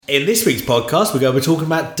In this week's podcast, we're going to be talking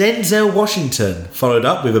about Denzel Washington, followed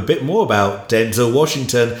up with a bit more about Denzel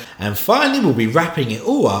Washington, and finally we'll be wrapping it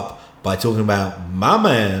all up by talking about my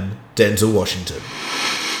man, Denzel Washington.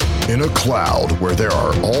 In a cloud where there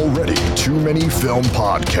are already too many film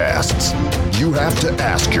podcasts, you have to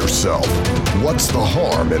ask yourself, what's the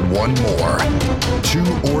harm in one more? Two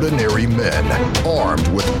ordinary men armed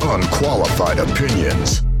with unqualified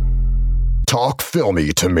opinions. Talk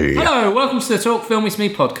filmy to me. Hello, welcome to the Talk Filmy to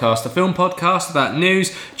Me podcast, a film podcast about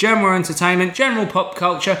news, general entertainment, general pop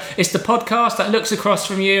culture. It's the podcast that looks across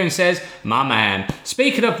from you and says, my man.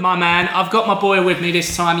 Speaking of my man, I've got my boy with me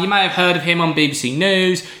this time. You may have heard of him on BBC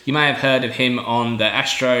News. You may have heard of him on the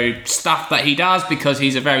astro stuff that he does because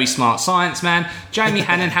he's a very smart science man. Jamie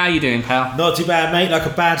Hannon, how you doing, pal? Not too bad, mate. Like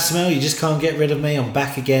a bad smell, you just can't get rid of me. I'm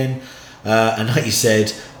back again. And like you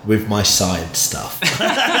said, with my science stuff.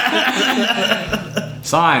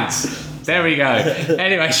 Science. There we go.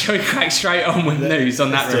 Anyway, shall we crack straight on with news on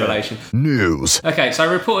that revelation? News. Okay, so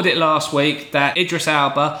I reported it last week that Idris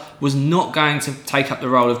Elba was not going to take up the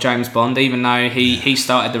role of James Bond, even though he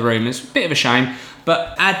started the rumours. Bit of a shame.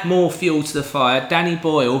 But add more fuel to the fire. Danny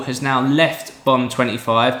Boyle has now left Bond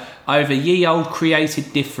 25 over ye old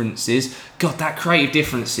creative differences. God, that creative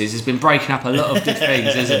differences has been breaking up a lot of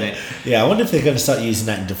things, isn't it? Yeah, I wonder if they're going to start using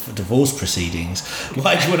that in divorce proceedings.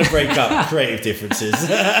 Why do you want to break up creative differences?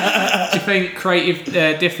 Do you think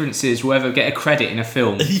creative differences will ever get a credit in a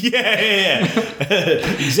film? Yeah.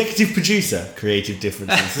 Executive producer, creative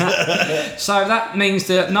differences. So that means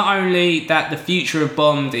that not only that the future of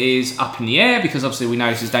Bond is up in the air, because obviously we know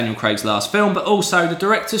this is Daniel Craig's last film, but also the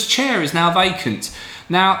director's chair is now vacant.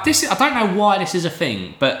 Now, I don't know why this is a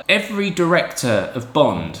thing, but every director of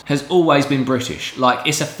Bond has always been British. Like,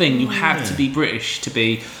 it's a thing. You have to be British to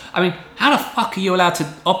be... I mean, how the fuck are you allowed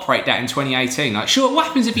to operate that in 2018? Like, sure, what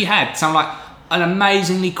happens if you had someone like an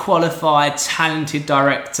amazingly qualified, talented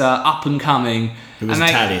director, up and coming... Who was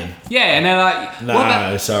Italian. Yeah, and they're like...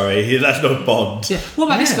 No, sorry, that's not Bond. Yeah. What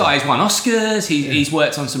about this guy? He's won Oscars, he's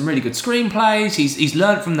worked on some really good screenplays, he's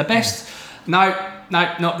learnt from the best... No,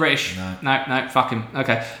 not British. No, fuck him.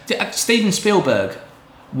 Okay. Steven Spielberg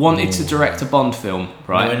wanted to direct a Bond film,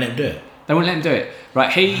 right? They wouldn't let him do it. They wouldn't let him do it. Right,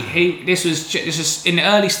 this was in the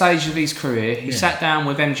early stages of his career. He sat down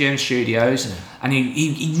with MGM Studios and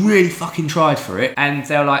he really fucking tried for it. And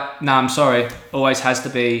they were like, no, I'm sorry, always has to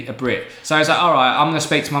be a Brit. So I was like, all right, I'm going to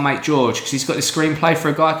speak to my mate George because he's got this screenplay for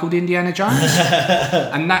a guy called Indiana Jones.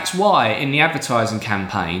 And that's why in the advertising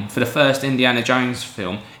campaign for the first Indiana Jones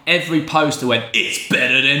film, every poster went, it's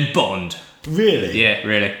better than Bond. Really? Yeah,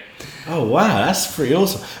 really. Oh, wow, that's pretty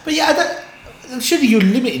awesome. But yeah, surely you're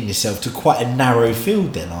limiting yourself to quite a narrow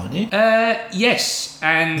field then, aren't you? Yes,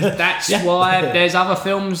 and that's why there's other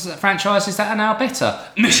franchises that are now better.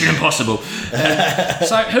 Mission Impossible.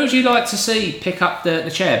 So who would you like to see pick up the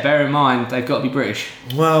chair? Bear in mind, they've got to be British.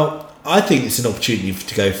 Well, I think it's an opportunity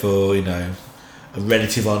to go for, a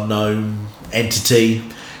relative unknown entity.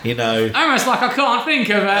 Almost like I can't think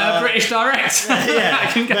of a British director.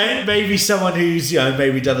 Yeah, maybe someone who's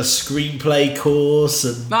maybe done a screenplay course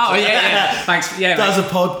and thanks. Yeah, does a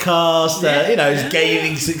podcast. Is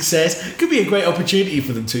gaining success. Could be a great opportunity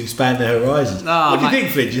for them to expand their horizons. What do you think,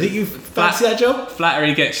 Flynn? Do you think you fancy that job?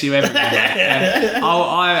 Flattery gets you everywhere.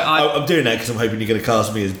 I'm doing that because I'm hoping you're going to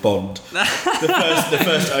cast me as Bond, the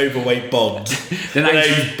first overweight Bond. The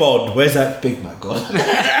name's Bond. Where's that Big Mac gone?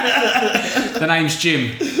 The name's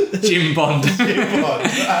Jim Bond. So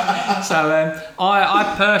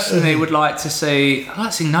I personally would like to see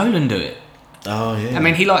Nolan do it. Oh yeah. I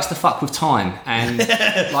mean, he likes to fuck with time, and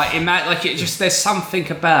there's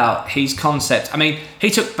something about his concept. I mean,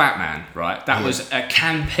 he took Batman, right? That was a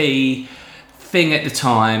campy thing at the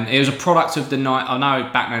time. It was a product of the night. I know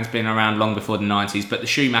Batman's been around long before the 90s, but the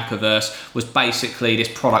Schumacher-verse was basically this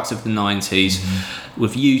product of the 90s,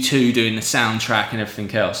 with U2 doing the soundtrack and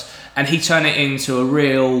everything else. And he turned it into a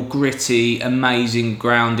real gritty, amazing,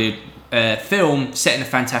 grounded film set in a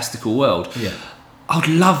fantastical world. Yeah. I'd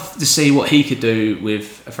love to see what he could do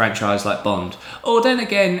with a franchise like Bond. Or then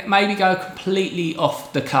again, maybe go completely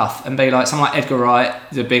off the cuff and be like someone like Edgar Wright,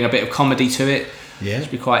 there being a bit of comedy to it. Yeah. It'd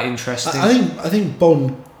be quite interesting. I think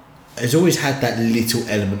Bond has always had that little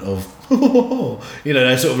element of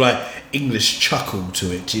that sort of like English chuckle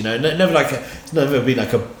to it. It's never been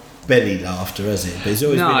like a belly laughter, has it? But it's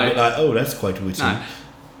always been a bit like, oh, that's quite witty. No.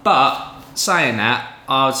 But saying that,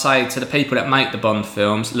 I would say to the people that make the Bond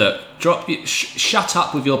films, look, shut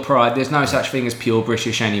up with your pride. There's no such thing as pure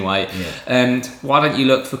British anyway. Yeah. And why don't you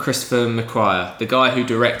look for Christopher McQuarrie, the guy who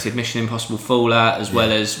directed Mission Impossible Fallout as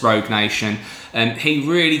well as Rogue Nation. He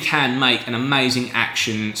really can make an amazing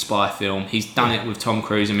action spy film. He's done it with Tom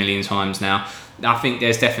Cruise a million times now. I think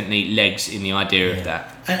there's definitely legs in the idea of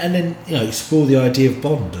that. And then, explore the idea of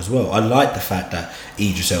Bond as well. I like the fact that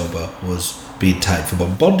Idris Elba was being tagged for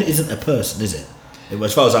Bond. Bond isn't a person, is it?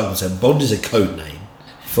 As far as I'm concerned, Bond is a code name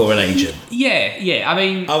for an agent. Yeah. I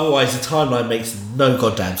mean, otherwise, the timeline makes no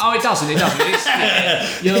goddamn sense. Oh, it doesn't.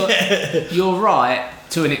 You're right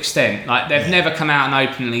to an extent. Like, they've never come out and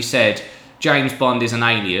openly said James Bond is an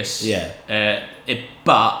alias. Yeah.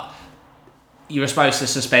 But you're supposed to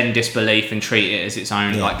suspend disbelief and treat it as its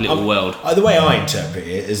own little world. The way I interpret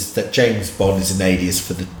it is that James Bond is an alias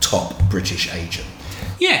for the top British agent.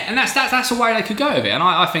 Yeah, and that's a way they could go with it, and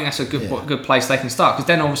I think that's a good place they can start, because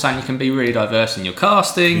then all of a sudden you can be really diverse in your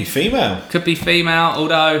casting. Could be female.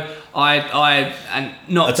 Although I don't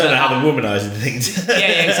know how to womanising things.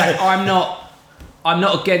 yeah, exactly. I'm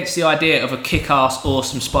not against the idea of a kick-ass,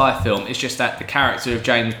 awesome spy film. It's just that the character of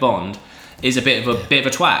James Bond is a bit of a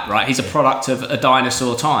twat, right? He's a product of a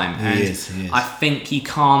dinosaur time, and he is. I think you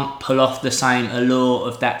can't pull off the same allure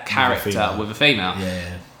of that character with a female.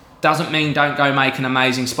 Yeah. Doesn't mean don't go make an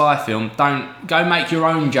amazing spy film. Don't go make your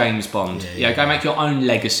own James Bond. Go make your own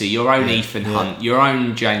legacy, your own Ethan Hunt, your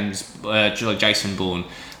own Jason Bourne.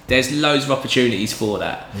 There's loads of opportunities for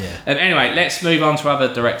that. Yeah. Anyway, let's move on to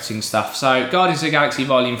other directing stuff. So, Guardians of the Galaxy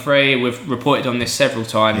Volume 3, we've reported on this several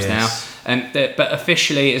times now, but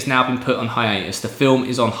officially it has now been put on hiatus. The film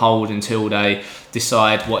is on hold until they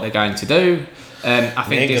decide what they're going to do. I think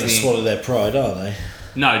Disney ain't going to swallow their pride, are they?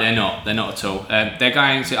 No, they're not. They're not at all. They're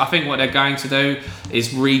going to. I think what they're going to do is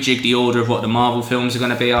rejig the order of what the Marvel films are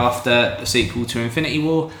going to be after the sequel to Infinity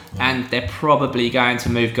War, and they're probably going to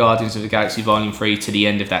move Guardians of the Galaxy Volume 3 to the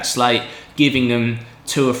end of that slate, giving them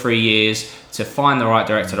 2 or 3 years to find the right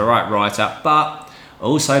director, the right writer. But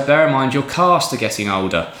also bear in mind, your cast are getting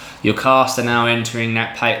older. Your cast are now entering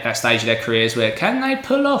that stage of their careers where can they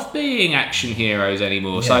pull off being action heroes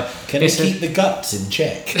anymore? Yeah. So can they keep the guts in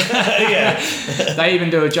check? They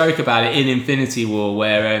even do a joke about it in Infinity War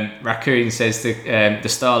where Raccoon says to the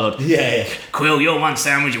Star-Lord, Quill, you're one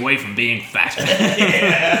sandwich away from being fat.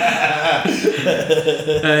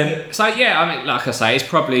 I mean, like I say, it's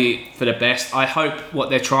probably for the best. I hope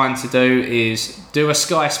what they're trying to do is do a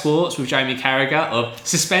Sky Sports with Jamie Carragher of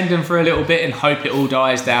suspend them for a little bit and hope it all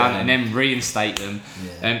dies down and then reinstate them.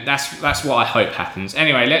 That's what I hope happens.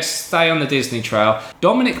 Anyway, let's stay on the Disney trail.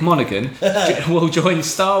 Dominic Monaghan will join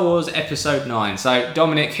Star Wars Episode 9. So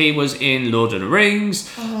Dominic, he was in Lord of the Rings.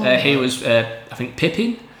 He was, I think,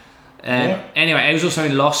 Pippin. Anyway, he was also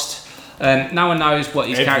in Lost. No one knows what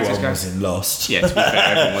his character's going. Everyone was in Lost. Yeah, to be fair,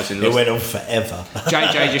 everyone was in Lost. It went on forever.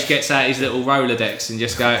 JJ just gets out his little Rolodex and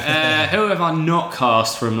just go, who have I not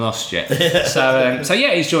cast from Lost yet? So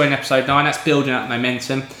he's joining Episode 9. That's building up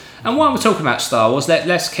momentum. And while we're talking about Star Wars,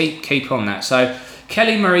 let's keep on that. So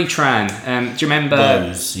Kelly Marie Tran, do you remember?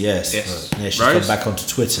 Rose, yes. Yeah, she's gone back onto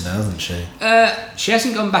Twitter now, hasn't she? She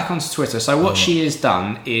hasn't gone back onto Twitter. So what she has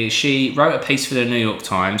done is she wrote a piece for the New York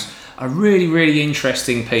Times, a really, really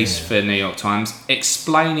interesting piece for the New York Times,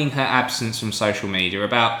 explaining her absence from social media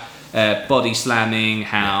about body slamming,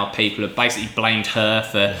 how people have basically blamed her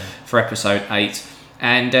for Episode 8.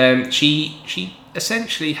 And she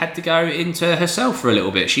essentially had to go into herself for a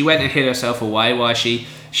little bit. She went and hid herself away while she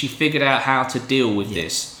figured out how to deal with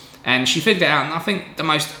this. And she figured it out in, I think, the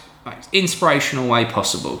most inspirational way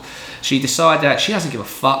possible. She decided that she doesn't give a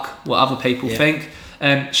fuck what other people think.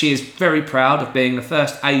 She is very proud of being the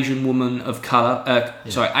first Asian woman of colour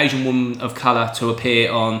to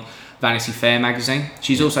appear on Vanity Fair magazine.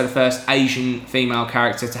 She's also the first Asian female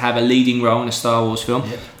character to have a leading role in a Star Wars film.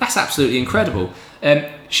 That's absolutely incredible.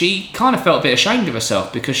 She kind of felt a bit ashamed of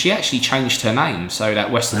herself because she actually changed her name so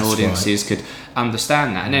that Western audiences could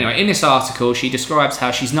understand that. And anyway, in this article, she describes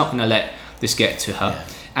how she's not going to let this get to her.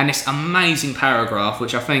 And this amazing paragraph,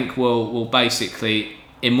 which I think will basically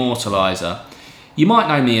immortalise her. You might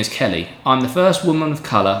know me as Kelly. I'm the first woman of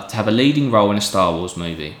colour to have a leading role in a Star Wars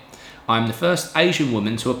movie. I'm the first Asian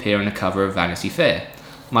woman to appear on the cover of Vanity Fair.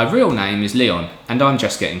 My real name is Leon, and I'm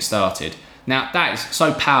just getting started. Now, that is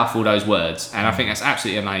so powerful, those words, and I think that's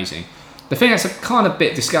absolutely amazing. The thing that's a kind of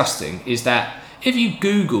bit disgusting is that if you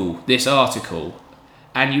Google this article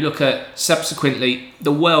and you look at subsequently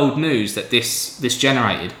the world news that this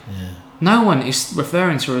generated, no one is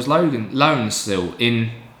referring to her as Loan still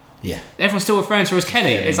in... Everyone's still referring to her as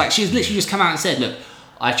Kelly. It's like she's literally just come out and said, look,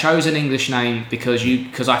 I chose an English name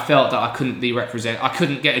because I felt that I couldn't be represented. I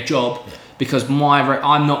couldn't get a job because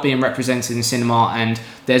I'm not being represented in cinema, and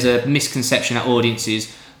there's a misconception that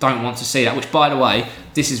audiences don't want to see that, which, by the way,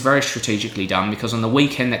 this is very strategically done, because on the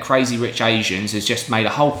weekend that Crazy Rich Asians has just made a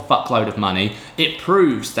whole fuckload of money, it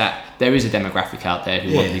proves that there is a demographic out there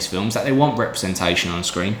who want these films, that they want representation on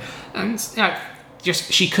screen. And,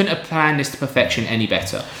 just she couldn't have planned this to perfection any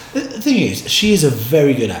better. The thing is, she is a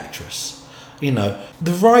very good actress.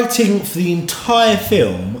 The writing for the entire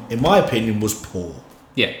film, in my opinion, was poor.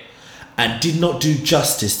 Yeah. And did not do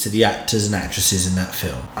justice to the actors and actresses in that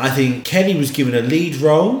film. I think Kelly was given a lead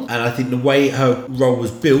role, and I think the way her role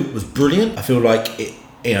was built was brilliant. I feel like it,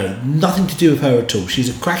 nothing to do with her at all.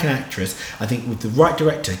 She's a cracking actress. I think with the right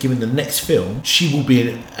director, given the next film, she will be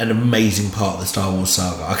an amazing part of the Star Wars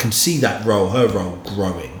saga. I can see that role, her role,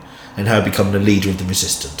 growing, and her becoming the leader of the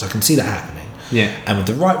Resistance. I can see that happening. Yeah. And with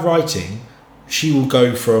the right writing, she will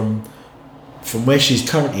go from where she's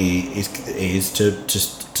currently is to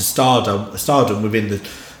stardom within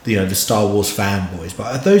the Star Wars fanboys.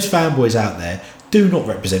 But those fanboys out there do not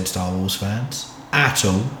represent Star Wars fans at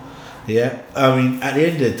all. Yeah, I mean, at the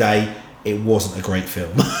end of the day, it wasn't a great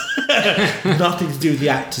film. Nothing to do with the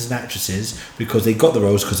actors and actresses, because they got the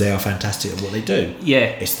roles because they are fantastic at what they do. Yeah,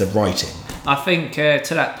 it's the writing. I think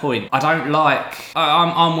to that point, I don't like.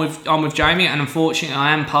 I'm with Jamie, and unfortunately,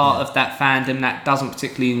 I am part of that fandom that doesn't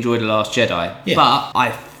particularly enjoy The Last Jedi. Yeah. But I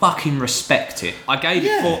fucking respect it. I gave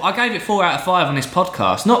it 4 out of 5 on this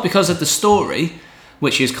podcast, not because of the story,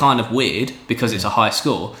 which is kind of weird because it's a high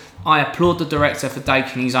score. I applaud the director for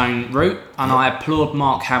taking his own route, and I applaud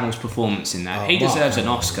Mark Hamill's performance in that. He deserves an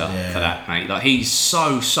Oscar for that, mate. Like, he's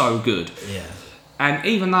so good. Yeah. And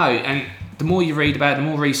even though, and the more you read about it, the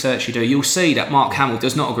more research you do, you'll see that Mark Hamill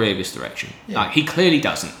does not agree with this direction. Yeah. Like, he clearly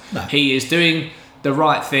doesn't. No. He is doing the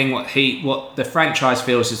right thing, what the franchise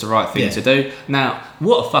feels is the right thing to do. Now,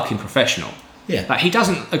 what a fucking professional. Yeah. Like, he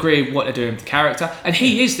doesn't agree with what they're doing with the character, and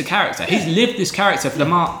he is the character. He's lived this character for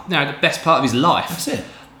the best part of his life. That's it.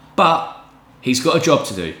 But he's got a job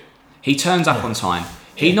to do. He turns up on time.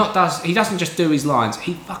 He doesn't just do his lines.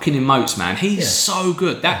 He fucking emotes, man. He's so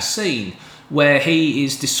good. That scene where he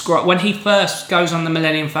is described when he first goes on the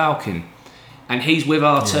Millennium Falcon, and he's with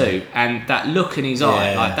R2, and that look in his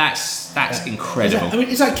eye, like that's incredible.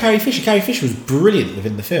 It's like Carrie Fisher. Carrie Fisher was brilliant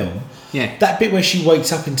within the film. Yeah. That bit where she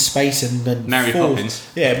wakes up in space and Mary Poppins.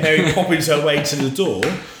 Yeah, Mary Poppins her way to the door.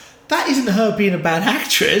 That isn't her being a bad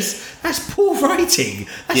actress. That's poor writing.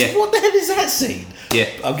 What the hell is that scene? Yeah,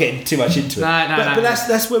 I'm getting too much into it. But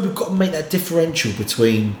that's where we've got to make that differential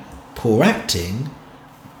between poor acting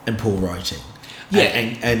and poor writing. Yeah,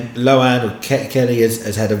 and Loan or Kelly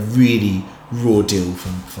has had a really raw deal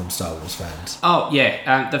from Star Wars fans. Oh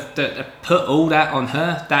yeah, the put all that on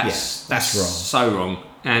her. That's wrong. So wrong.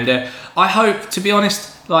 And I hope, to be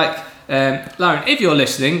honest, Lauren, if you're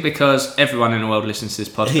listening, because everyone in the world listens to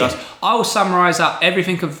this podcast, I will summarise up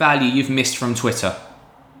everything of value you've missed from Twitter.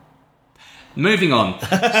 Moving on. So,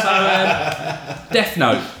 Death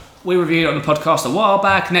Note. We reviewed it on the podcast a while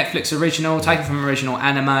back. Netflix original, taken from original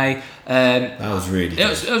anime. That was really good. It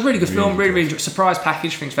was a really good film, really surprise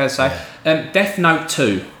package, I think it's fair to say. Yeah. Death Note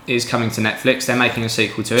 2 is coming to Netflix. They're making a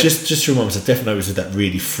sequel to it. Just to remind us, Death Note was with that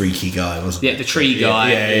really freaky guy, wasn't it? Yeah, the tree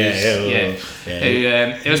guy. It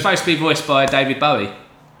was supposed to be voiced by David Bowie.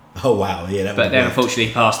 Oh wow, yeah. But then unfortunately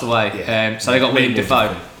he passed away. Yeah. So they got William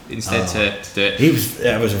Dafoe instead to do it.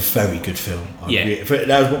 That was a very good film.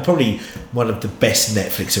 That was probably one of the best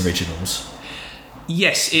Netflix originals.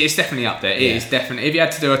 Yes, it is definitely up there. It is definitely. If you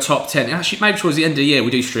had to do a top 10, actually maybe towards the end of the year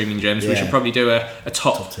we do streaming gems. We should probably do a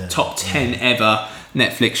top 10 ever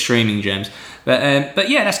Netflix streaming gems. But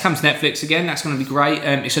yeah, that's come to Netflix again. That's going to be great.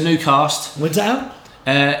 It's a new cast. When's that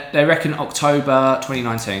out? They reckon October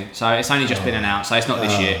 2019, so it's only just been announced, so it's not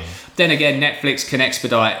this year. Then again, Netflix can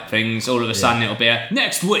expedite things. All of a sudden, it'll be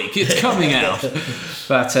next week. It's coming out.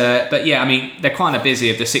 But yeah, I mean, they're kind of busy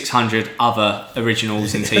of the 600 other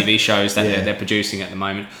originals and TV shows that they're producing at the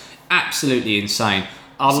moment. Absolutely insane.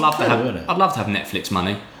 I'd love to have Netflix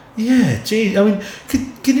money. Yeah, gee. I mean,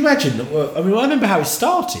 can you imagine? I mean, I remember how it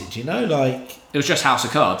started. It was just House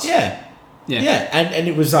of Cards. Yeah, and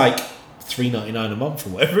it was like $3.99 a month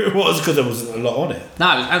or whatever it was, because there wasn't a lot on it. No,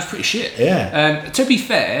 that was pretty shit. Yeah. To be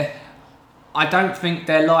fair, I don't think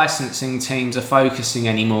their licensing teams are focusing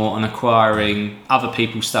anymore on acquiring other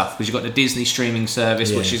people's stuff, because you've got the Disney streaming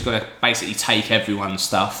service, which is going to basically take everyone's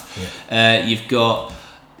stuff. Yeah. You've got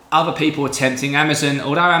other people attempting. Amazon,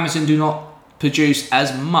 although Amazon do not produce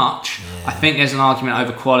as much, I think there's an argument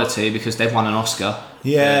over quality because they've won an Oscar.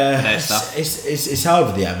 Yeah, their stuff. It's hard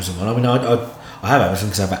with the Amazon one. I mean, I have Amazon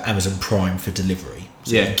because I have Amazon Prime for delivery,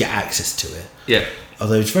 so you can get access to it. Yeah.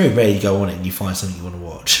 Although it's very rare you go on it and you find something you want to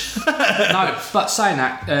watch. No, but saying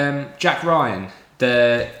that, Jack Ryan,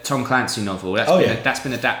 the Tom Clancy novel, that's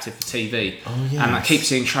been adapted for TV. Oh, yeah. And I keep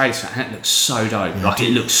seeing trailers for it, and it looks so dope.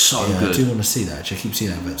 It looks so good. I do want to see that, actually. I keep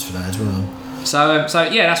seeing adverts for that as well. So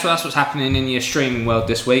yeah, that's what's happening in your streaming world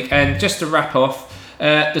this week. And just to wrap off,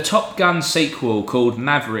 the Top Gun sequel called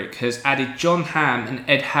Maverick has added John Hamm and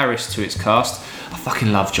Ed Harris to its cast. I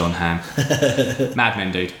fucking love John Hamm. Mad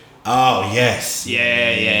Men dude. Oh, yes.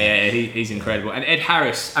 Yeah. He's incredible. And Ed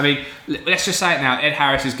Harris, I mean, let's just say it now. Ed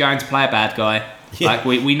Harris is going to play a bad guy. Yeah. Like,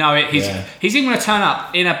 we know it. He's even going to turn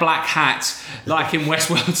up in a black hat, like in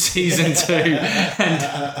Westworld Season 2.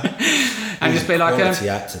 And just be like... quality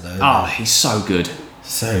actor, though. He's so good.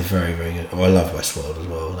 So very, very good. Oh, I love Westworld as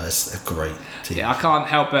well. That's a great team. Yeah, I can't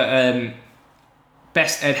help but...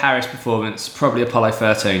 best Ed Harris performance, probably Apollo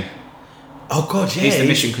 13. Oh God, yeah. He's the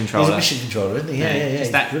mission controller. He's a mission controller, isn't he? Yeah. He's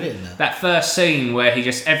brilliant in that. That first scene where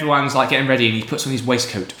everyone's like getting ready and he puts on his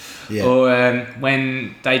waistcoat. Yeah. Or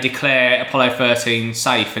when they declare Apollo 13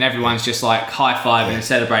 safe and everyone's just like high-fiving and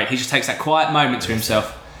celebrate, he just takes that quiet moment to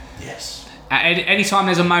himself. Yes. Any time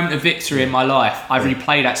there's a moment of victory in my life, I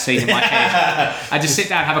replay that scene in my head. I just sit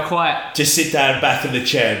down, have a quiet... Just sit down back in the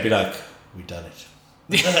chair and be like, we've done it.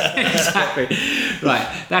 Exactly.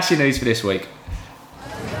 Right, that's your news for this week.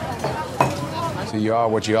 So you are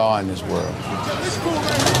what you are in this world.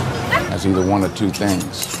 That's either one or two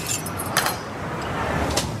things.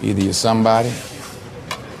 Either you're somebody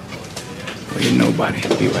or you're nobody.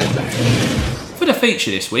 Be right back. For the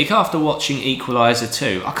feature this week, after watching Equalizer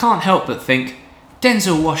 2, I can't help but think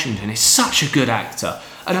Denzel Washington is such a good actor.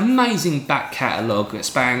 An amazing back catalogue that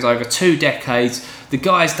spans over 2 decades. The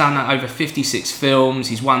guy's done over 56 films.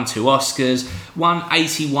 He's won 2 Oscars, won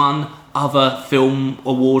 81 other film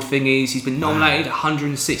award thingies. He's been nominated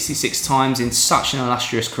 166 times in such an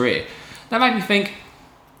illustrious career. That made me think,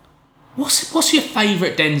 what's your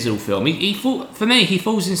favourite Denzel film? For me, he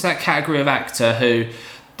falls into that category of actor who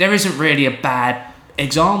there isn't really a bad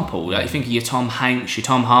example. Like, you think of your Tom Hanks, your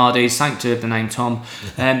Tom Hardys, thank to have the name Tom.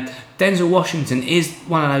 Denzel Washington is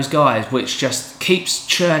one of those guys which just keeps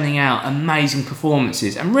churning out amazing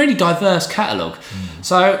performances and really diverse catalogue.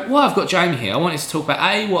 So while I've got Jamie here, I wanted to talk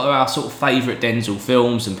about what are our sort of favourite Denzel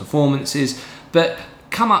films and performances, but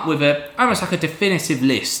come up with almost like a definitive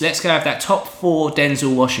list. Let's go have that top 4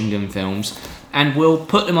 Denzel Washington films, and we'll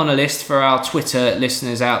put them on a list for our Twitter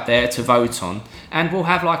listeners out there to vote on. And we'll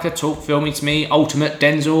have like a Talk Filming to Me ultimate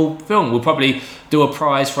Denzel film. We'll probably do a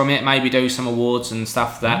prize from it, maybe do some awards and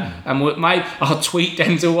stuff that. And I'll tweet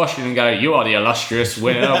Denzel Washington and go, "You are the illustrious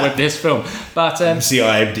winner with this film." But see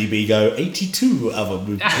IMDb go 82 other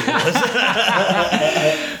movies.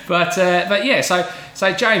 but yeah.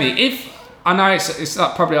 So Jamie, I know it's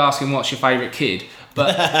like probably asking what's your favourite kid,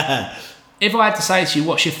 but. If I had to say to you,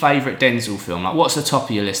 what's your favourite Denzel film? Like, what's the top of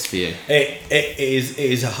your list for you? It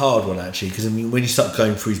is a hard one, actually, because I mean, when you start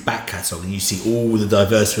going through his back catalogue and you see all the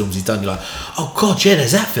diverse films he's done, you're like, oh God, yeah,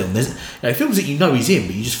 there's that film. There's films that you know he's in,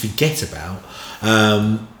 but you just forget about.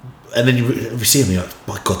 And then you see him and you're like,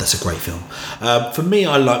 my God, that's a great film. For me,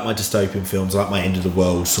 I like my dystopian films. I like my end of the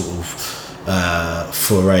world sort of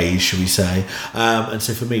foray, shall we say. And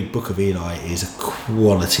so for me, Book of Eli is a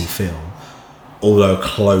quality film. Although a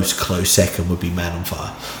close second would be Man on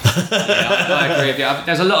Fire. Yeah, I agree with you.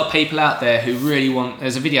 There's a lot of people out there who really want...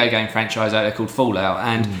 There's a video game franchise out there called Fallout,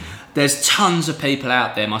 and there's tons of people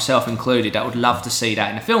out there, myself included, that would love to see that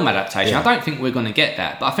in a film adaptation. Yeah. I don't think we're going to get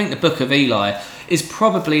that, but I think the Book of Eli is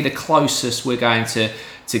probably the closest we're going to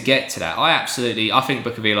get to that. I think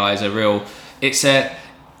Book of Eli is a real...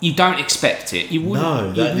 You don't expect it. You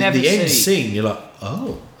wouldn't. No, the end scene, you're like,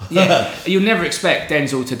 oh... Yeah, you'll never expect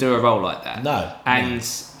Denzel to do a role like that. No. And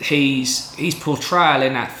his portrayal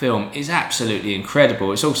in that film is absolutely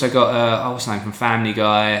incredible. It's also got what's her name from Family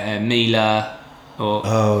Guy, Mila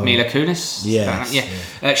Kunis.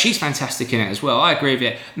 Yeah. She's fantastic in it as well. I agree with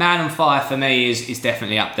you. Man on Fire for me is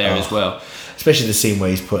definitely up there as well. Especially the scene where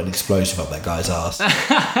he's put an explosive up that guy's arse.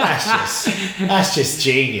 That's just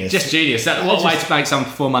genius. Just genius. What a way to make someone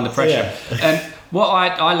perform under pressure. Yeah. What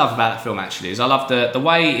I love about that film actually is I love the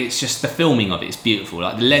way it's just the filming of it is beautiful.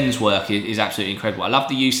 Like the lens work is absolutely incredible. I love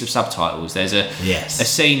the use of subtitles. There's a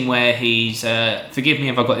scene where he's forgive me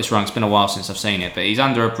if I got this wrong. It's been a while since I've seen it, but he's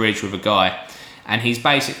under a bridge with a guy, and he's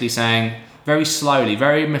basically saying very slowly,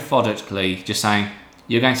 very methodically, just saying,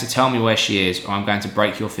 "You're going to tell me where she is, or I'm going to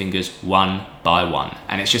break your fingers one by one."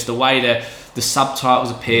 And it's just the way the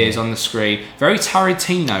subtitles appears on the screen, very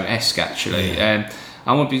Tarantino-esque actually. Yeah.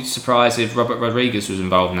 I wouldn't be surprised if Robert Rodriguez was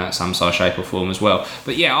involved in that some size, shape or form as well.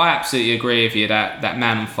 But yeah, I absolutely agree with you that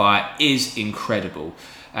Man on Fire is incredible.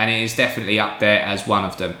 and it is definitely up there as one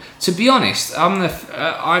of them. To be honest,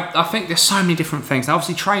 I think there's so many different things. Now,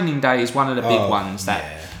 obviously, Training Day is one of the big ones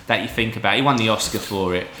that you think about. He won the Oscar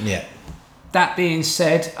for it. Yeah. That being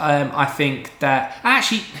said, I think that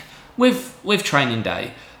actually with Training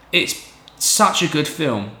Day, it's such a good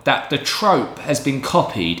film that the trope has been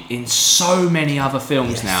copied in so many other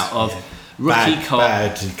films now of Rookie Cop.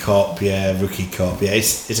 Bad Cop, Rookie Cop,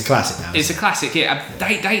 it's a classic now. It's a classic, yeah.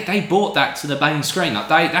 They brought that to the main screen. Like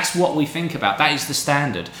that's what we think about. That is the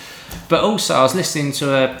standard. But also, I was listening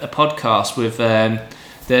to a podcast with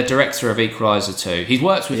the director of Equalizer 2. He's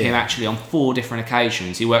worked with him actually on 4 different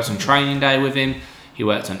occasions. He worked on Training Day with him. He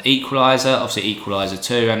worked on Equalizer, obviously Equalizer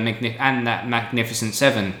 2, and that Magnificent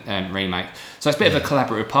 7 remake. So it's a bit of a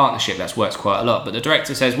collaborative partnership that's worked quite a lot. But the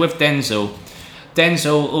director says with Denzel,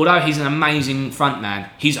 although he's an amazing frontman,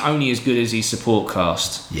 he's only as good as his support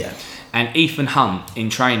cast. Yeah. And Ethan Hunt in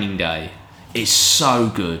Training Day is so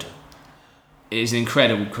good. It is an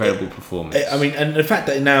incredible performance. I mean, and the fact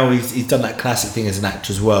that now he's done that classic thing as an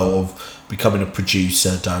actor as well, of becoming a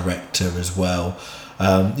producer, director as well.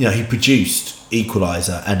 He produced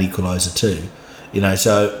Equalizer and Equalizer 2.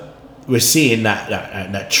 So we're seeing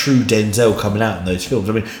that true Denzel coming out in those films.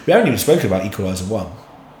 I mean, we haven't even spoken about Equalizer 1.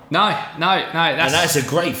 No. That's a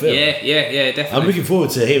great film. Yeah, definitely. I'm looking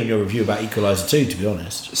forward to hearing your review about Equalizer 2, to be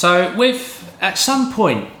honest. So at some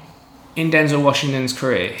point in Denzel Washington's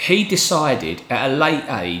career, he decided at a late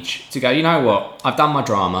age to go, you know what, I've done my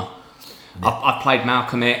drama. Yeah. I've played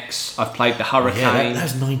Malcolm X, I've played The Hurricane. Yeah, that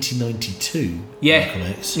was 1992. Malcolm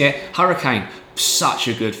X. Yeah, Hurricane, such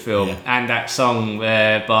a good film. Yeah. And that song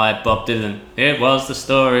by Bob Dylan, it was the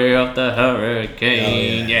story of the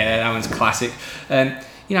hurricane. Yeah, that one's classic. And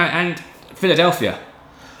Philadelphia.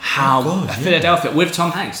 Philadelphia with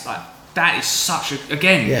Tom Hanks. Like, that is such a...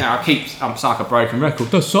 Again, I'm like a broken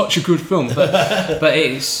record. That's such a good film. But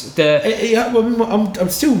it's the... I'm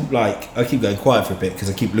still like... I keep going quiet for a bit because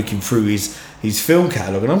I keep looking through his film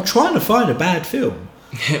catalogue and I'm trying to find a bad film.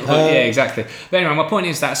 Exactly. But anyway, my point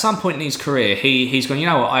is that at some point in his career, he's gone, you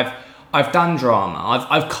know what, I've done drama.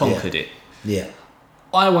 I've conquered it. Yeah.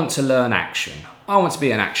 I want to learn action. I want to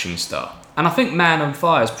be an action star. And I think Man on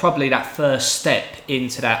Fire is probably that first step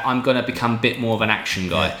into that. I'm going to become a bit more of an action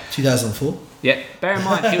guy. Yeah. 2004. Yeah. Bear in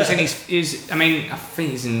mind, he was in his. I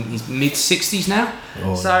think he's in his mid-60s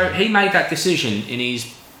now. So he made that decision in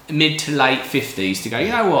his mid to late 50s to go, you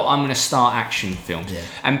know what, I'm going to start action films. Yeah.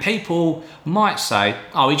 And people might say,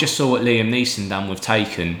 oh, he just saw what Liam Neeson done with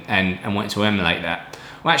Taken and wanted to emulate that.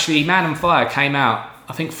 Well, actually, Man on Fire came out,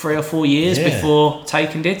 I think 3 or 4 years before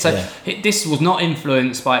Taken did. So this was not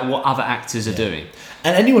influenced by what other actors are doing.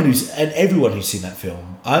 And everyone who's seen that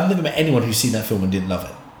film, I've never met anyone who's seen that film and didn't love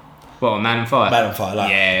it. What, Man on Fire? Man on Fire.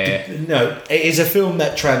 Like, it is a film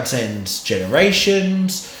that transcends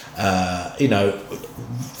generations,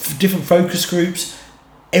 different focus groups.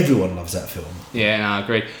 Everyone loves that film. Yeah, no, I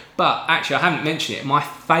agree. But actually, I haven't mentioned it. My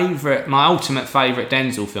ultimate favourite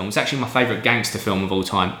Denzel film is actually my favourite gangster film of all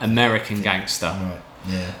time, American Gangster. Right.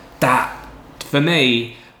 Yeah. That, for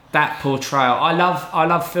me, that portrayal. I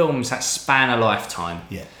love films that span a lifetime.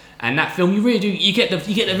 Yeah. And that film, you really do. You get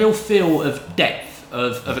the real feel of depth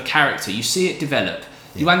of a character. You see it develop.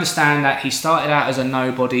 You understand that he started out as a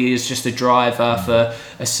nobody, as just a driver for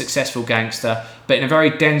a successful gangster, but in a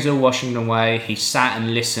very Denzel Washington way, he sat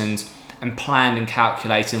and listened and planned and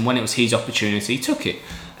calculated, and when it was his opportunity, he took it.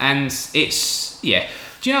 And it's, do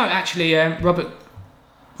you know, actually, Russell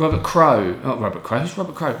Crowe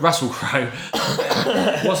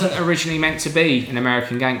wasn't originally meant to be an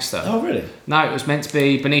American gangster. Oh, really? No, it was meant to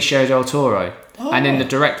be Benicio del Toro. Oh. And then the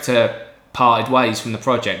director parted ways from the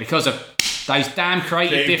project because of those damn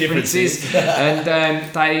creative differences. And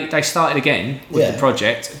they started again with the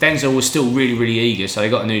project. Denzel was still really, really eager, so they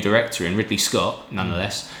got a new director in, Ridley Scott,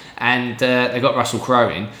 nonetheless. And they got Russell Crowe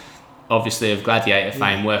in, obviously of Gladiator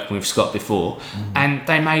fame, working with Scott before. And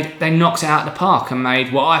they knocked it out of the park and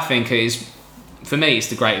made what I think is, for me, it's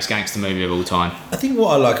the greatest gangster movie of all time. I think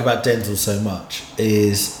what I like about Denzel so much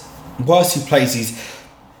is, whilst he plays these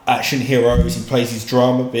action heroes, he plays these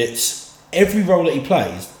drama bits, every role that he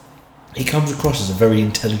plays, he comes across as a very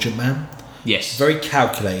intelligent man. Yes. Very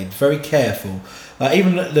calculated, very careful.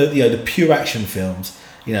 Even the pure action films,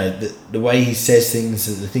 the way he says things,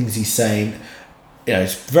 the things he's saying,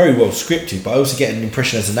 it's very well scripted, but I also get an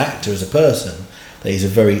impression as an actor, as a person, that he's a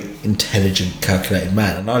very intelligent, calculated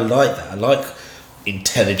man. And I like that. I like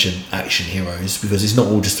intelligent action heroes because it's not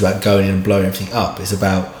all just about going in and blowing everything up. It's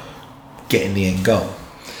about getting the end goal.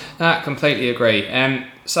 I completely agree.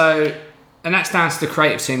 So and that's down to the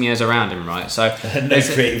creative team he has around him, right? So no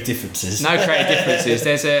creative differences. No creative differences.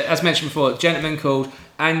 There's as mentioned before, a gentleman called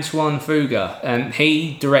Antoine Fuqua.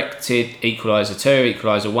 He directed Equalizer 2,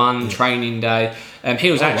 Equalizer 1, Training Day.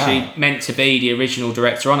 He was meant to be the original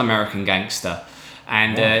director on American Gangster,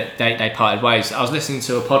 and they parted ways. I was listening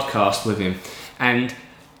to a podcast with him, and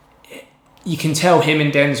you can tell him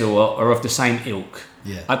and Denzel are of the same ilk.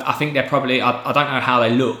 Yeah. I think they're probably, I don't know how they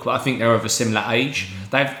look, but I think they're of a similar age.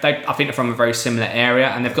 I think they're from a very similar area,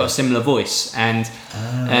 and they've got a similar voice. And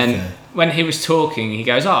when he was talking, he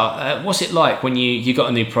goes, what's it like when you got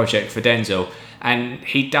a new project for Denzel? And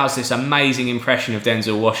he does this amazing impression of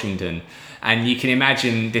Denzel Washington. And you can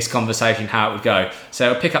imagine this conversation, how it would go.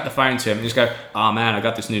 So I'll pick up the phone to him and just go, oh man, I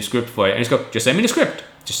got this new script for you. And he's go, just send me the script.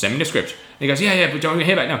 Just send me the script. And he goes, yeah, but don't you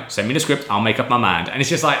hear about it? No, send me the script. I'll make up my mind. And it's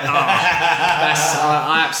just like,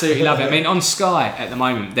 I absolutely love it. I mean, on Sky at the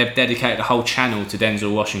moment, they've dedicated a whole channel to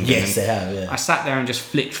Denzel Washington. Yes, they have, yeah. I sat there and just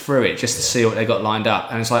flicked through it just to see what they got lined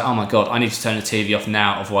up. And it's like, oh my God, I need to turn the TV off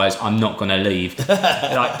now, otherwise I'm not going to leave.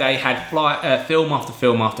 Like, they had film after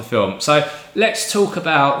film after film. So let's talk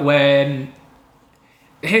about when...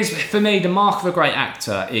 for me, the mark of a great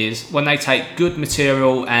actor is when they take good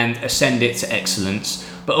material and ascend it to excellence,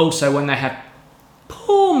 but also when they have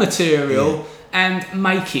poor material and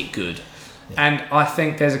make it good. Yeah. And I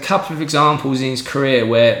think there's a couple of examples in his career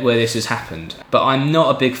where this has happened. But I'm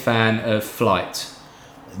not a big fan of Flight.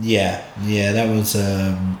 Yeah, that was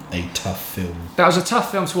a tough film. That was a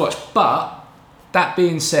tough film to watch, but that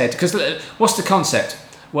being said, because what's the concept?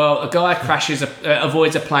 Well, a guy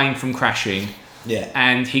avoids a plane from crashing. Yeah.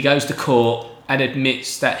 And he goes to court and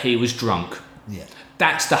admits that he was drunk. Yeah.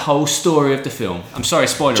 That's the whole story of the film. I'm sorry,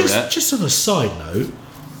 spoiler alert. Just on a side note,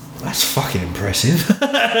 that's fucking impressive. Well,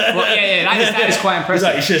 that is quite impressive.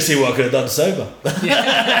 Like, you should have seen what I could have done sober.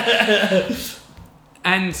 Yeah.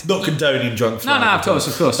 And not condoning drunk flying. No, of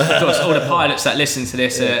course. All the pilots that listen to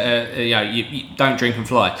this, you don't drink and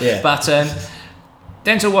fly. Yeah. But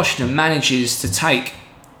Denzel Washington manages to take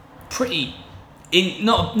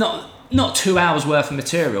not 2 hours worth of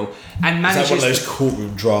material and manages... Is that one of those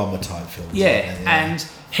courtroom drama type films? Yeah, and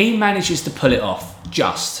he manages to pull it off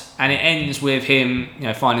and it ends with him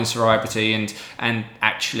finding sobriety and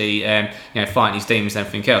actually fighting his demons and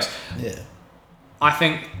everything else. Yeah. I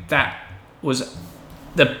think that was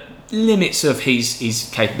the limits of his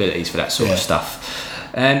capabilities for that sort of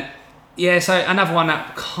stuff. And so another one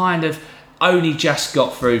that kind of only just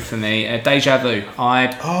got through for me, Deja Vu.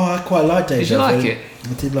 I quite like Deja Vu. Did you like it?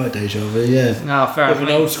 I did like Deja Vu, yeah. No, fair enough. An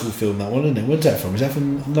old school film, that one, isn't it? When's that from? Is that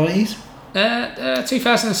from the 90s?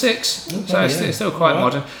 2006, okay, it's still quite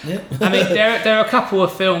modern. Yeah. I mean, there are a couple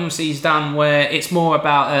of films he's done where it's more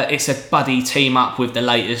about it's a buddy team up with the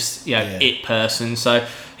latest it person. So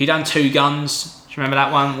he done Two Guns. Do you remember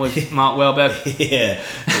that one with Mark Wahlberg? Yeah.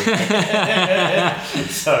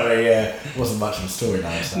 Sorry, wasn't much of a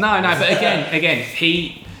storyline. No, but again,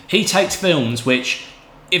 he takes films which,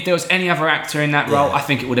 if there was any other actor in that role, I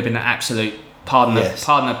think it would have been an absolute pardon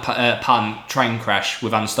the pun, train crash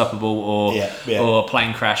with Unstoppable or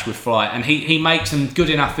plane crash with Flight, and he makes some good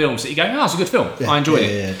enough films that you go, it's a good film. I enjoyed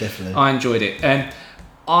it. Yeah, definitely. I enjoyed it.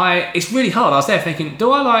 It's really hard. I was there thinking,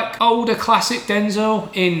 do I like older classic Denzel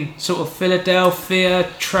in sort of Philadelphia,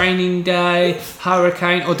 Training Day,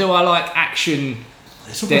 Hurricane, or do I like action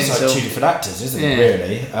It's almost Denzel? Like two different actors, isn't it,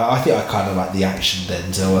 really? I think I kind of like the action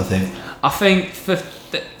Denzel, I think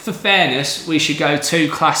for fairness, we should go to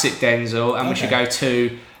classic Denzel and we should go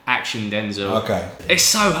to action Denzel. Okay. It's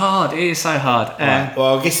so hard. It is so hard. Right.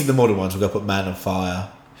 Well, I guess in the modern ones, we've got to put Man on Fire.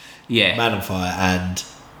 Yeah. Man on Fire and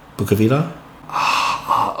Book of Eli.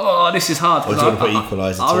 This is hard. Or do you want to put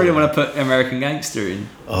Equalizer? I really want to put American Gangster in.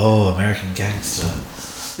 Oh, American Gangster.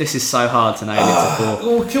 This is so hard to nail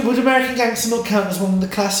it to 4. Would American Gangster not count as one of the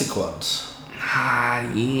classic ones?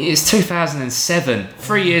 It's 2007,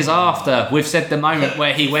 3 years after we've said the moment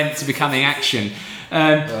where he went to becoming action.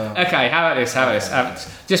 Okay, how about this?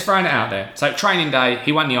 Just throwing it out there. So Training Day,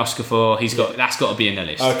 he won the Oscar for. That's got to be in the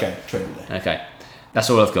list. Okay, Training Day. Okay, that's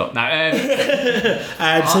all I've got. Now,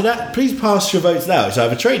 and so that, please pass your votes now. It's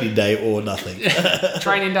either Training Day or nothing.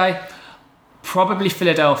 Training Day, probably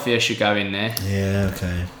Philadelphia should go in there. Yeah,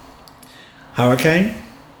 okay. Hurricane.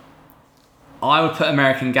 I would put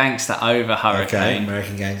American Gangster over Hurricane. Okay,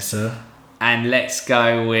 American Gangster. And let's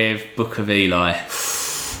go with Book of Eli.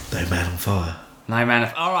 No, Man on Fire. No, Man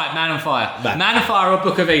on Fire. Man on Fire or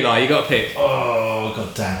Book of Eli, you got to pick. Oh,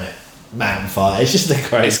 god damn it. Man on Fire. It's just a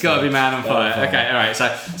great. It's got to be Man on Fire. Okay, all right.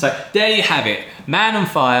 So there you have it. Man on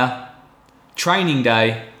Fire, Training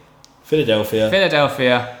Day,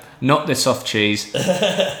 Philadelphia, not the soft cheese,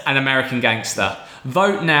 and American Gangster.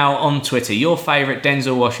 Vote now on Twitter. Your favourite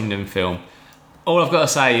Denzel Washington film. All I've got to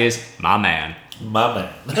say is, my man. My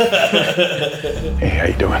man. Hey, how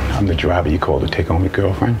you doing? I'm the driver you called to take home your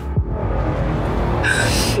girlfriend.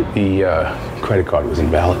 The credit card was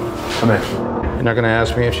invalid. Come in. You're not gonna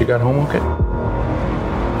ask me if she got home okay?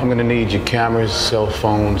 I'm gonna need your cameras, cell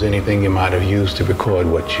phones, anything you might have used to record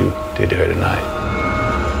what you did to her tonight.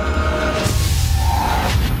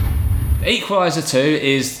 Equalizer 2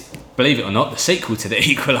 is, believe it or not, the sequel to The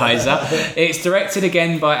Equalizer. It's directed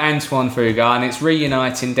again by Antoine Fuqua, and it's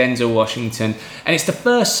reuniting Denzel Washington, and it's the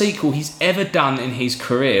first sequel he's ever done in his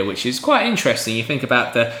career, which is quite interesting. You think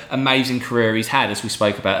about the amazing career he's had, as we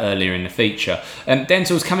spoke about earlier in the feature.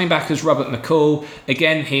 Denzel's coming back as Robert McCall.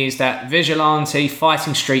 Again, he's that vigilante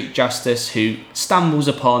fighting street justice who stumbles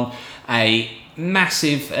upon a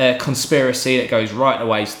massive conspiracy that goes right the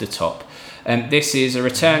way to the top. This is a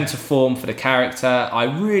return to form for the character. I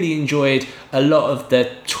really enjoyed a lot of the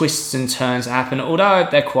twists and turns that happen, although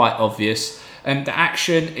they're quite obvious. The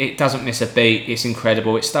action, it doesn't miss a beat. It's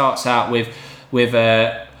incredible. It starts out with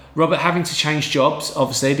Robert having to change jobs,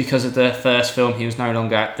 obviously, because of the first film. He was no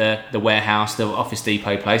longer at the warehouse, the Office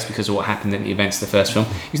Depot place, because of what happened in the events of the first film.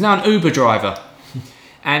 He's now an Uber driver.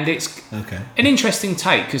 And it's an interesting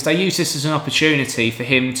take, because they use this as an opportunity for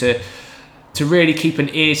him to really keep an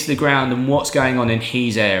ear to the ground on what's going on in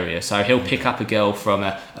his area. So he'll pick up a girl from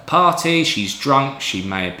a party, she's drunk, she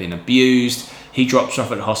may have been abused. He drops her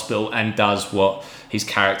off at the hospital and does what his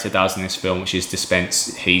character does in this film, which is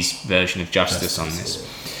dispense his version of justice on this.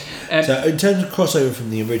 So in terms of crossover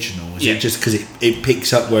from the original, is it just because it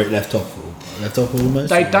picks up where it left off almost?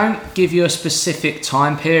 They don't give you a specific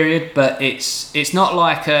time period, but it's not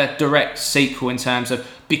like a direct sequel in terms of,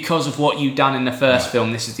 because of what you've done in the first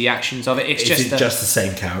film, this is the actions of it. It's just the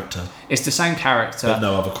same character. It's the same character. But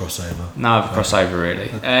no other crossover. Crossover, really.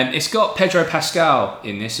 It's got Pedro Pascal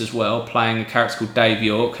in this as well, playing a character called Dave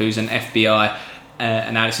York, who's an FBI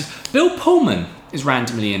analysis. Bill Pullman is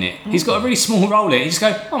randomly in it. He's got a really small role in it. You just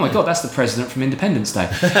go, oh my God, that's the president from Independence Day.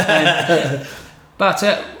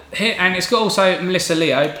 And it's got also Melissa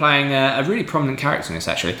Leo playing a really prominent character in this,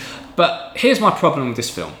 actually. But here's my problem with this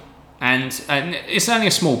film. And it's only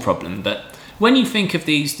a small problem, but when you think of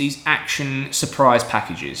these action surprise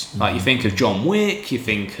packages, like you think of John Wick, you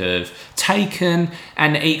think of Taken,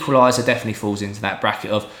 and The Equalizer definitely falls into that bracket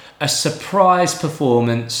of a surprise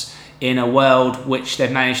performance in a world which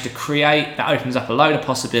they've managed to create that opens up a load of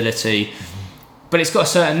possibility, but it's got a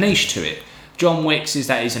certain niche to it. John Wick's is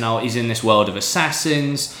that he's in this world of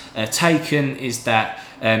assassins. Taken is that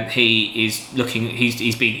he's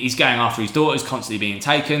going after his daughters, constantly being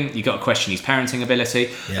taken. You've got to question his parenting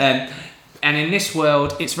ability. Yeah. And in this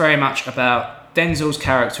world, it's very much about Denzel's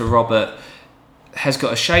character Robert has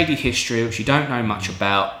got a shady history which you don't know much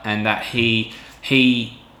about, and that he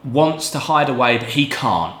wants to hide away, but he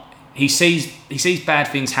can't. He sees bad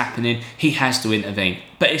things happening. He has to intervene,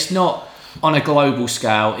 but it's not on a global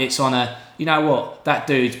scale. It's on a, you know what, that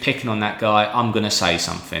dude's picking on that guy, I'm going to say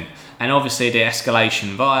something. And obviously the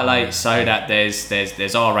escalation violates so that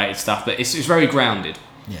there's R-rated stuff, but it's very grounded.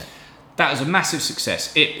 Yeah. That was a massive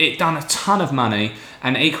success. It done a ton of money,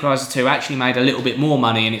 and Equalizer 2 actually made a little bit more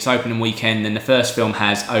money in its opening weekend than the first film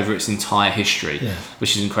has over its entire history,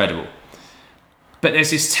 which is incredible. But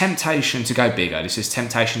there's this temptation to go bigger, there's this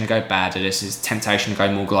temptation to go badder, there's this temptation to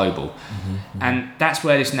go more global. And that's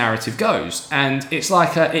where this narrative goes. And it's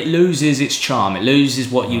like it loses its charm, it loses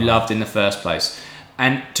what you loved in the first place.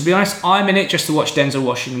 And to be honest, I'm in it just to watch Denzel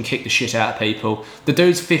Washington kick the shit out of people. The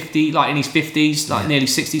dude's 50, like in his 50s, like nearly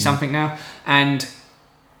 60 something now. And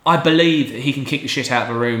I believe that he can kick the shit out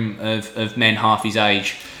of a room of men half his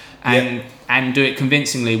age. And do it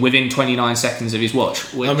convincingly within 29 seconds of his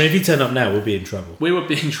watch. I mean, if he turned up now, we'd be in trouble. We would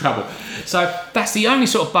be in trouble. So that's the only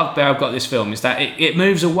sort of bugbear I've got with this film, is that it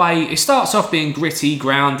moves away. It starts off being gritty,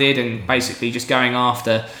 grounded, and basically just going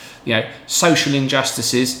after, social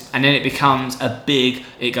injustices, and then it becomes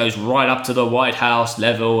it goes right up to the White House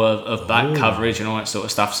level of back coverage and all that sort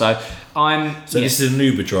of stuff. So this is an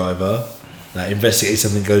Uber driver that investigates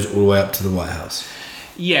something that goes all the way up to the White House.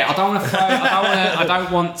 Yeah, I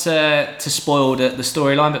don't want to spoil the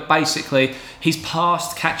storyline, but basically his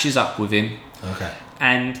past catches up with him. Okay.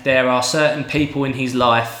 And there are certain people in his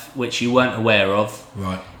life which you weren't aware of.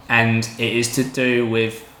 Right. And it is to do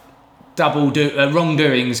with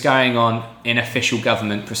wrongdoings going on in official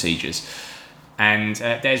government procedures. And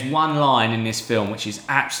there's one line in this film which is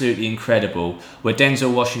absolutely incredible, where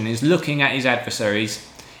Denzel Washington is looking at his adversaries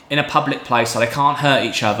in a public place so they can't hurt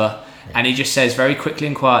each other, And he just says very quickly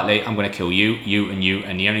and quietly, I'm going to kill you, you, and you,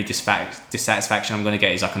 and the only dissatisfaction I'm going to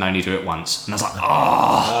get is I can only do it once. And I was like,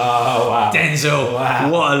 wow. Denzel,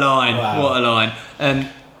 what a line, what a line.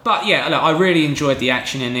 But yeah, look, I really enjoyed the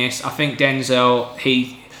action in this. I think Denzel,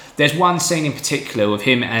 there's one scene in particular with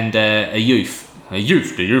him and the youth of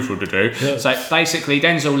the day. Yeah. So basically,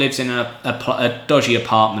 Denzel lives in a dodgy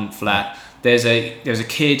apartment flat. There's a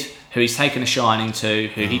kid who he's taken a shining to,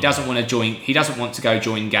 who he doesn't want to go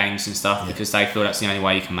join gangs and stuff because they feel that's the only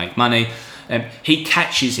way he can make money. He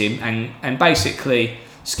catches him and basically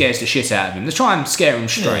scares the shit out of him. They try and scare him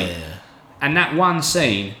straight. Yeah. And that one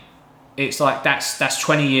scene, it's like that's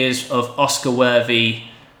 20 years of Oscar-worthy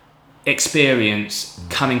experience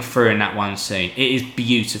coming through in that one scene. It is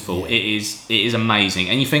beautiful. Yeah. It is amazing.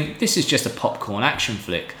 And you think, this is just a popcorn action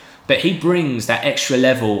flick. But he brings that extra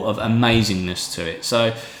level of amazingness to it.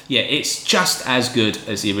 So, yeah, it's just as good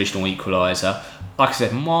as the original Equalizer. Like I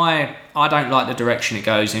said, I don't like the direction it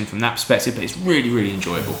goes in from that perspective, but it's really, really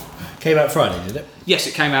enjoyable. Came out Friday, did it? Yes,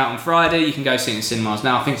 it came out on Friday. You can go see it in cinemas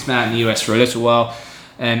now. I think it's been out in the US for a little while.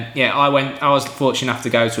 I was fortunate enough to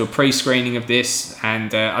go to a pre-screening of this,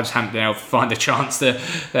 and I just haven't been able to find a chance to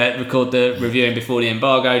record the reviewing before the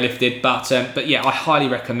embargo lifted. But yeah, I highly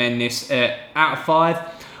recommend this. Out of 5,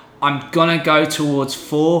 I'm gonna go towards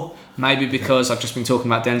 4, maybe because I've just been talking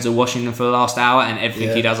about Denzel Washington for the last hour, and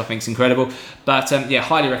everything he does I think is incredible. But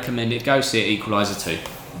highly recommend it. Go see it, Equalizer 2. You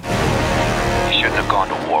shouldn't have gone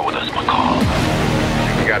to war with us, McCall.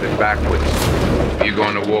 You got it backwards. You're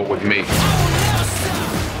going to war with me.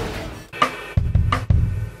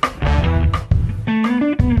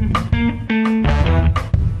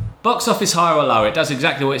 Box office higher or lower, it does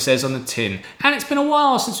exactly what it says on the tin. And it's been a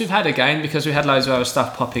while since we've had a game because we had loads of other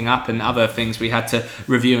stuff popping up and other things we had to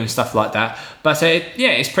review and stuff like that. But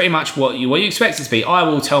it's pretty much what you expect it to be. I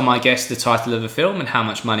will tell my guest the title of the film and how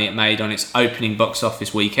much money it made on its opening box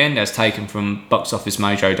office weekend, as taken from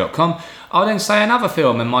boxofficemojo.com. I'll then say another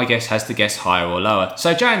film and my guest has to guess higher or lower.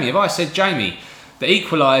 So Jamie, if I said Jamie, The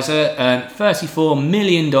Equalizer earned $34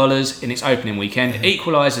 million in its opening weekend.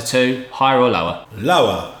 Equalizer 2, higher or lower?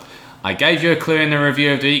 Lower. I gave you a clue in the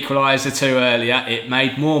review of The Equalizer 2 earlier. It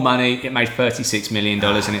made more money. It made $36 million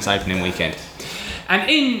in its opening weekend. And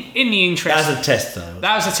in the interest... That was a test, though.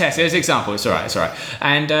 That was a test. It was an example. It's all right.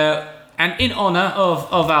 And in honour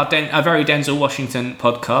of our very Denzel Washington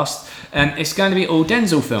podcast, it's going to be all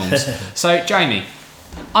Denzel films. So, Jamie,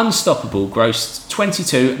 Unstoppable grossed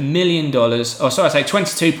 $22 million...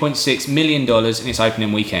 $22.6 million in its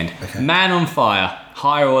opening weekend. Okay. Man on Fire,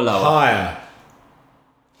 higher or lower? Higher.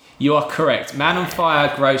 You are correct. Man on Fire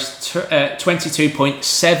grossed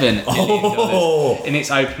 $22.7 million in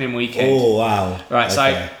its opening weekend. Oh, wow. Right,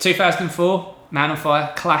 okay. So 2004, Man on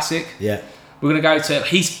Fire, classic. Yeah. We're going to go to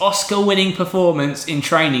his Oscar-winning performance in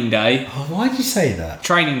Training Day. Oh, why did you say that?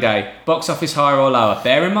 Training Day, box office higher or lower.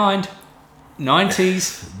 Bear in mind,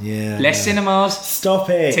 90s, less cinemas. Stop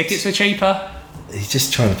it. Tickets were cheaper. He's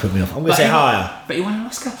just trying to put me off. I'm going to say higher. But you won an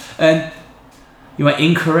Oscar. You were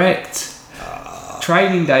incorrect.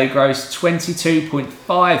 Training Day grossed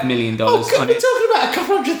 $22.5 million. Oh, God, we're talking about a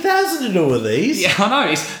couple $100,000 in all of these. Yeah, I know.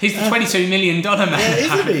 He's the $22 million man. Yeah,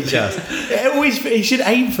 isn't he just? He should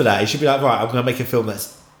aim for that. He should be like, right, I'm going to make a film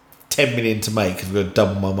that's $10 million to make because we're going to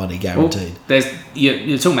double my money, guaranteed. Well,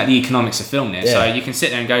 you're talking about the economics of film there. Yeah. So you can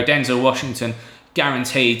sit there and go, Denzel Washington,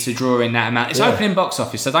 guaranteed to draw in that amount. It's opening box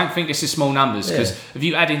office, so don't think this is small numbers, because if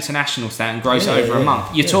you add international to that and gross over a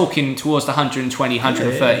month, you're talking towards the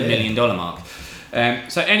 $130 million mark.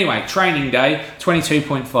 So anyway, Training Day,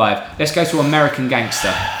 22.5. Let's go to American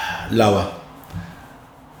Gangster. Lower.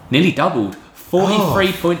 Nearly doubled.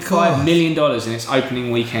 $43.5 million in its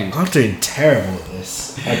opening weekend. I'm doing terrible at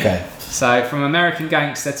this. Okay. So from American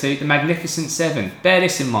Gangster to The Magnificent Seven. Bear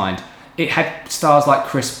this in mind. It had stars like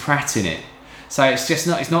Chris Pratt in it. So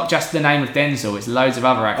it's not just the name of Denzel, it's loads of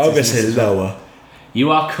other actors. Obviously lower.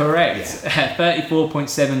 You are correct.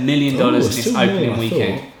 $34.7 million in its opening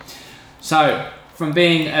weekend. So from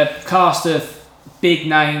being a cast of big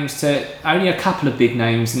names to only a couple of big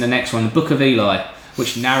names in the next one, The Book of Eli,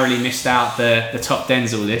 which narrowly missed out the top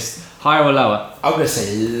Denzel list. Higher or lower? I'm going to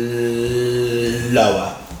say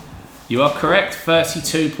lower. You are correct.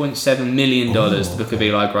 $32.7 million The Book of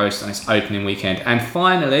Eli grossed on its opening weekend. And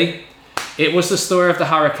finally, it was the story of the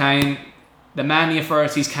hurricane, the man the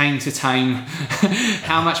authorities came to tame.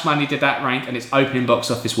 How much money did that rank in its opening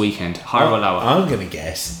box office weekend? Higher or lower? I'm going to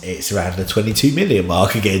guess it's around the 22 million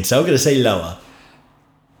mark again, so I'm going to say lower.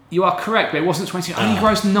 You are correct, but it wasn't 20. Only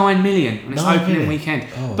grossed 9 million on its opening weekend.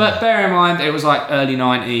 But bear in mind, it was like early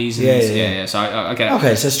 90s. And So I get it.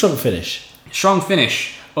 Okay, so strong finish. Strong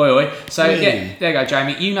finish. Oi, oi. So, yeah, there you go,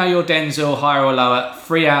 Jamie. You know your Denzel, higher or lower,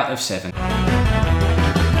 3 out of 7.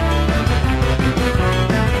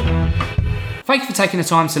 Thank you for taking the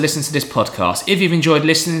time to listen to this podcast. If you've enjoyed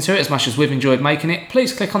listening to it as much as we've enjoyed making it,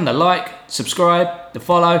 please click on the like, subscribe, the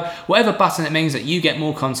follow, whatever button it means that you get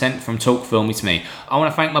more content from Talk Filmy to me. I want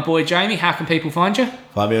to thank my boy Jamie. How can people find you?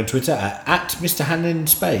 Find me on Twitter at Mr. Hannon in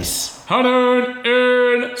Space. Hannon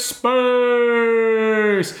in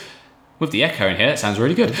Space! With the echo in here, that sounds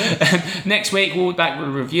really good. Next week, we'll be back with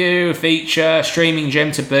a review, a feature, streaming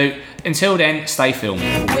gem to boot. Until then, stay filmy.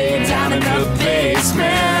 Way down in the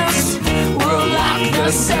basement, we'll lock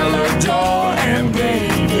the cellar door and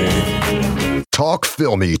baby. Talk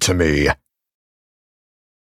Filmy to me